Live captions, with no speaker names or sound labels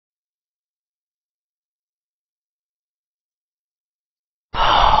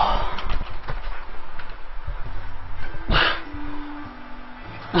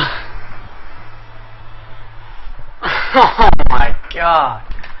Oh my god.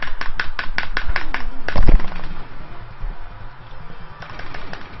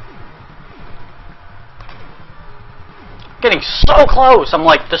 Getting so close. I'm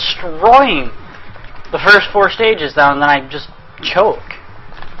like destroying the first 4 stages down, and then I just choke.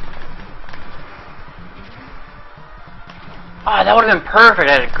 Ah, that would have been perfect.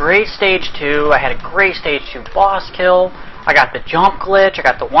 I had a great stage 2. I had a great stage 2 boss kill. I got the jump glitch. I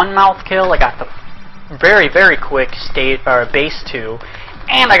got the 1-mouth kill. I got the very, very quick stage or base 2,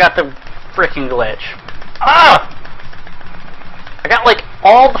 and I got the freaking glitch. Ah! I got like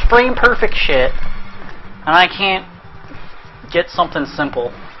all the frame perfect shit, and I can't get something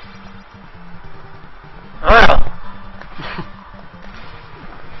simple. Ugh.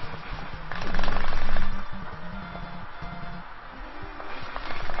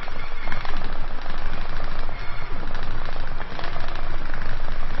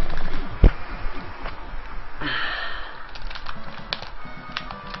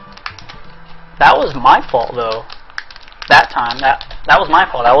 That was my fault though. That time, that was my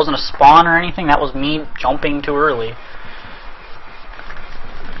fault. That wasn't a spawn or anything. That was me jumping too early.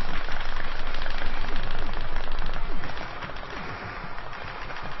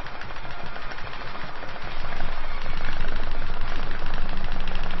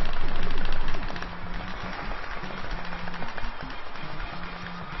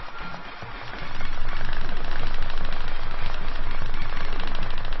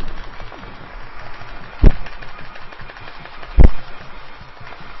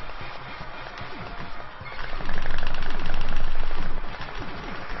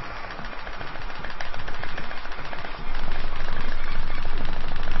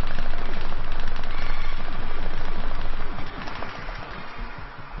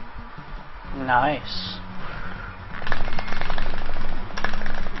 Nice.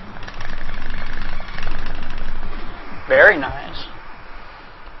 Very nice.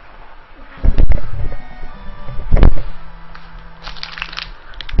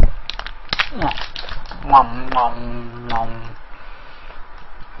 Nom nom nom.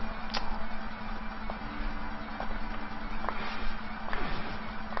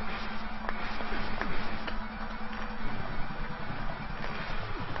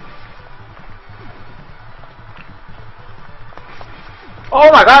 Oh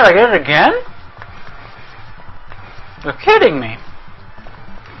my god, I get it again? You're kidding me.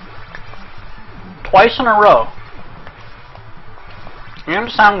 Twice in a row. And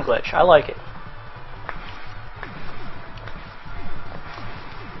sound glitch. I like it.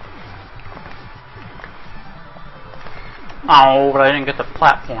 Oh, but I didn't get the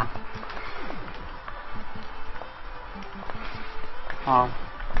platform. Oh.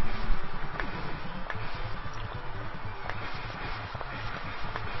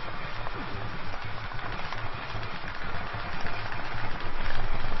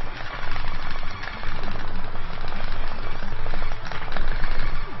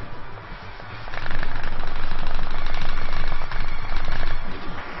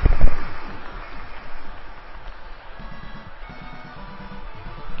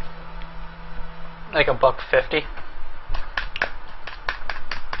 Like $1.50.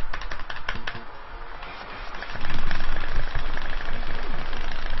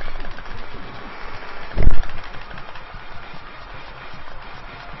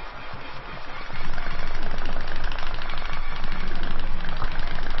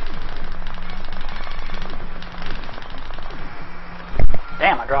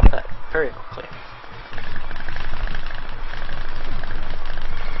 Damn, I dropped that very quickly.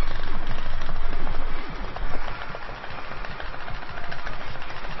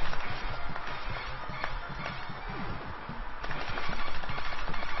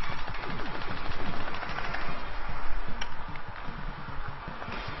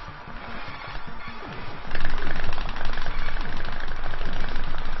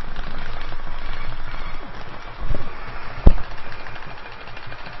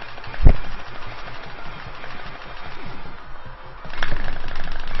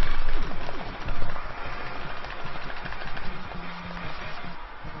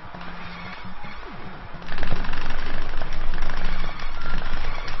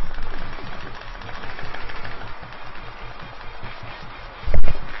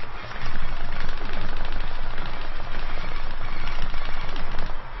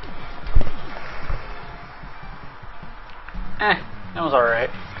 That was alright.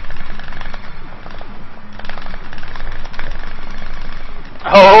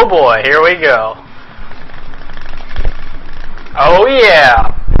 Oh boy, here we go. Oh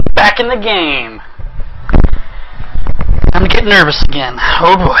yeah, back in the game. I'm getting nervous again.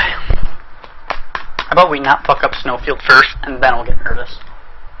 Oh boy. How about we not fuck up Snowfield first, and then we'll get nervous?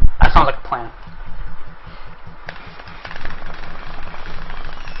 That sounds like a plan.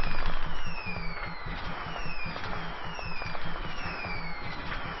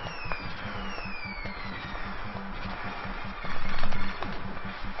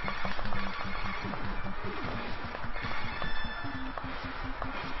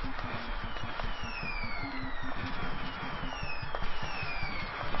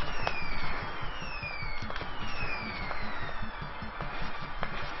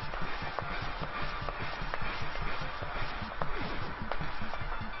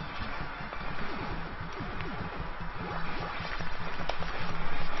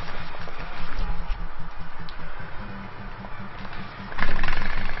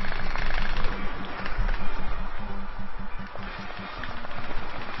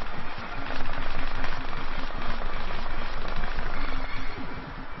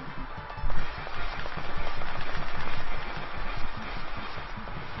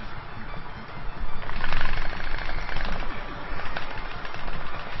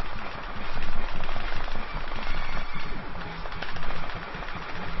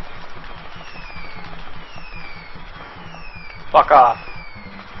 Fuck off.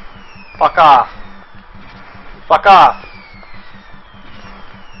 Fuck off. Fuck off.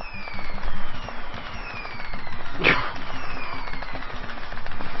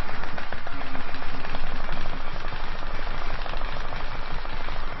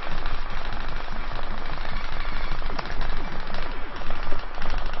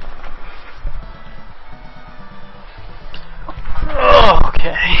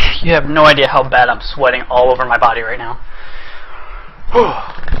 Okay. You have no idea how bad I'm sweating all over my body right now.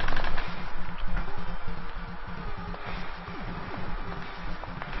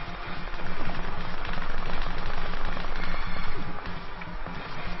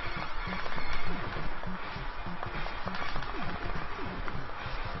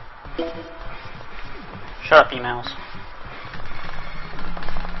 Shut up, emails.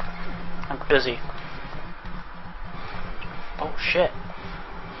 I'm busy. Oh shit.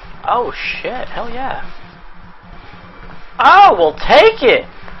 Oh shit, hell yeah. Oh, we'll take it!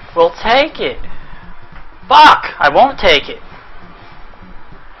 We'll take it! Fuck! I won't take it!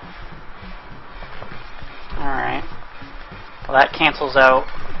 Alright. Well, that cancels out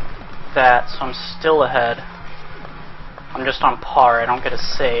that, so I'm still ahead. I'm just on par, I don't get a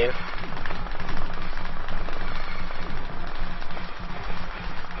save.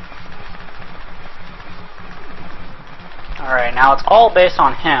 Alright, now it's all based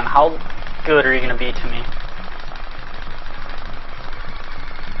on him. How good are you going to be to me?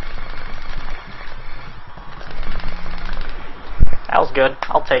 That was good.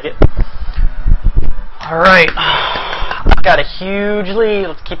 I'll take it. Alright. I've got a huge lead.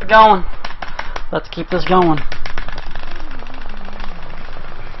 Let's keep it going. Let's keep this going.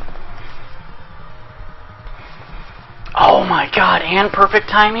 Oh my god, and perfect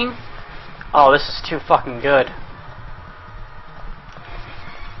timing? Oh, this is too fucking good.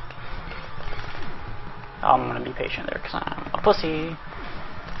 I'm gonna be patient there because I'm a pussy.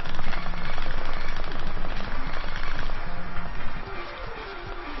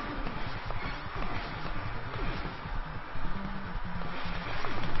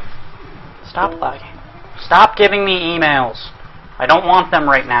 Stop lagging. Stop giving me emails. I don't want them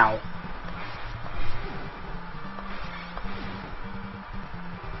right now.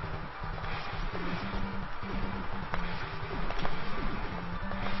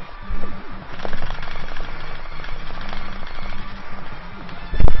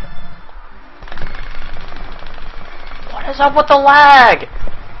 What is up with the lag?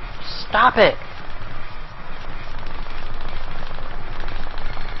 Stop it.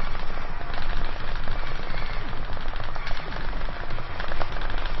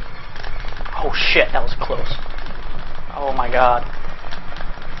 Oh shit, that was close. Oh my god.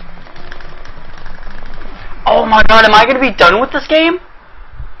 Oh my god, am I gonna be done with this game?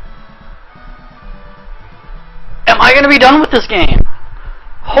 Am I gonna be done with this game?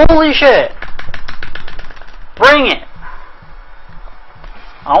 Holy shit. Bring it.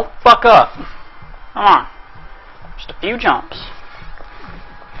 Oh, fuck up. Come on. Just a few jumps.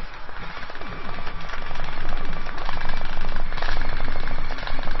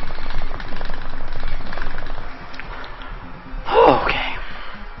 Okay.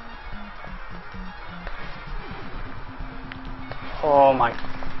 Oh my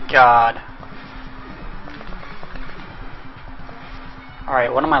god.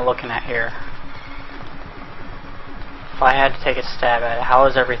 Alright, what am I looking at here? If I had to take a stab at it, how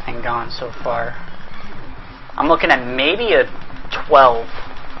has everything gone so far? I'm looking at maybe a 12.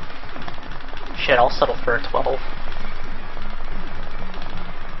 Shit, I'll settle for a 12.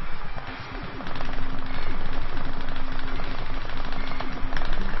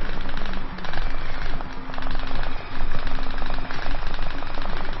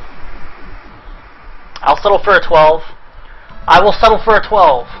 I'll settle for a 12. I will settle for a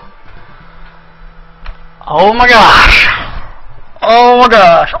 12. Oh my gosh. Oh my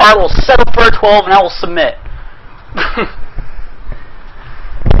gosh. I will settle for a 12 and I will submit.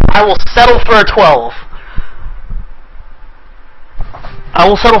 I will settle for a 12. I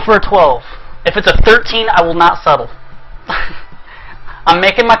will settle for a 12. If it's a 13, I will not settle. I'm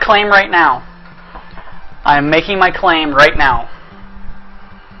making my claim right now. I am making my claim right now.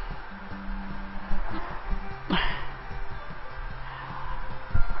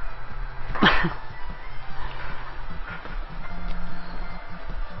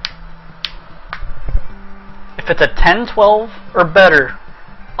 If it's a 10, 12, or better,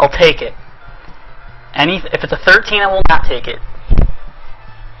 I'll take it. If it's a 13, I will not take it.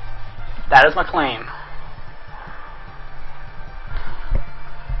 That is my claim.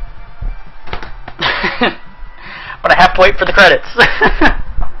 But I have to wait for the credits.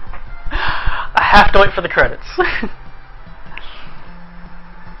 I have to wait for the credits.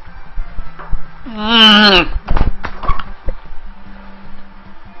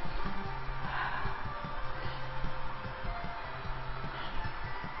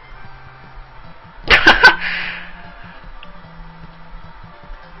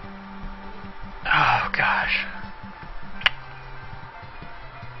 Oh gosh.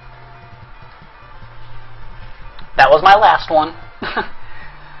 That was my last one.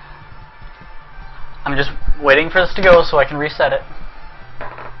 I'm just waiting for this to go so I can reset it.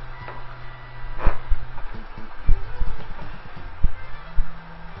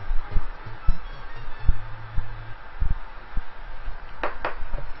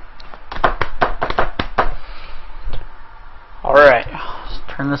 Alright, let's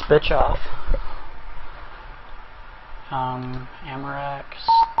turn this bitch off. Amarex,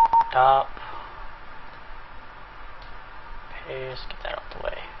 stop, paste, get that out the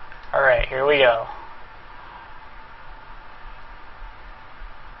way. Alright, here we go.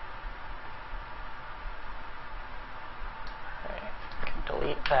 Alright, can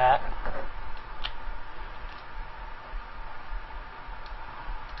delete that.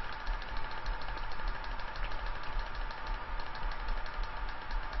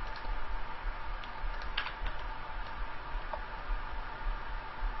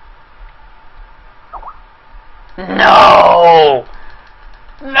 No!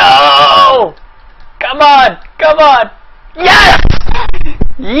 No! Come on! Come on! Yes!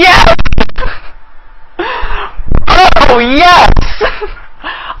 Yes! Oh, yes!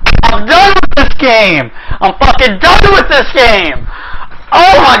 I'm done with this game! I'm fucking done with this game!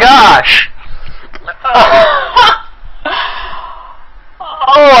 Oh my gosh!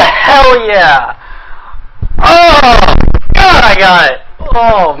 Oh, hell yeah! Oh, God, I got it!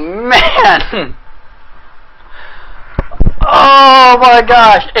 Oh, man! Oh my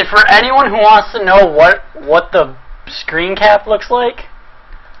gosh! And for anyone who wants to know what the screen cap looks like,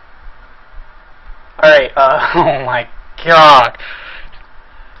 alright, oh my god.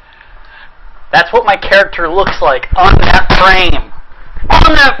 That's what my character looks like on that frame.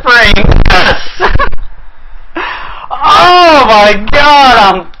 On that frame! Yes! Oh my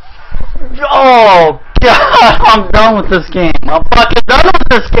god! Oh god! I'm done with this game. I'm fucking done with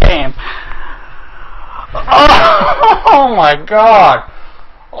this game! Oh my god!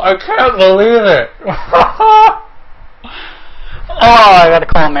 I can't believe it! Oh, I gotta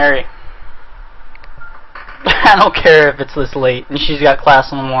call Mary. I don't care if it's this late and she's got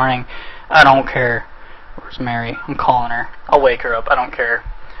class in the morning. I don't care. Where's Mary? I'm calling her. I'll wake her up. I don't care.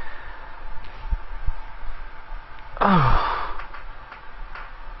 Oh.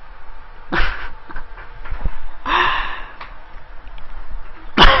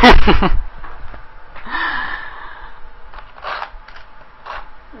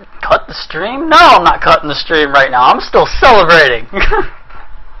 Cut the stream? No, I'm not cutting the stream right now. I'm still celebrating.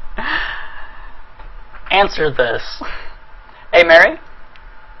 Answer this. Hey, Mary?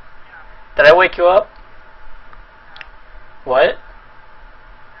 Did I wake you up? What?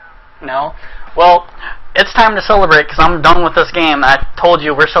 No? Well, it's time to celebrate because I'm done with this game. I told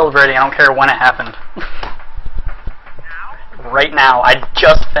you we're celebrating. I don't care when it happened. Right now. I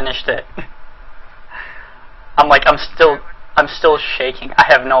just finished it. I'm still shaking. I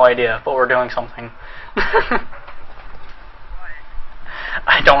have no idea, but we're doing something.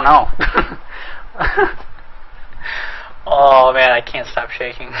 I don't know. Oh man, I can't stop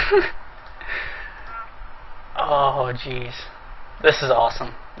shaking. Oh jeez. This is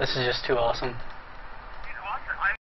awesome. This is just too awesome.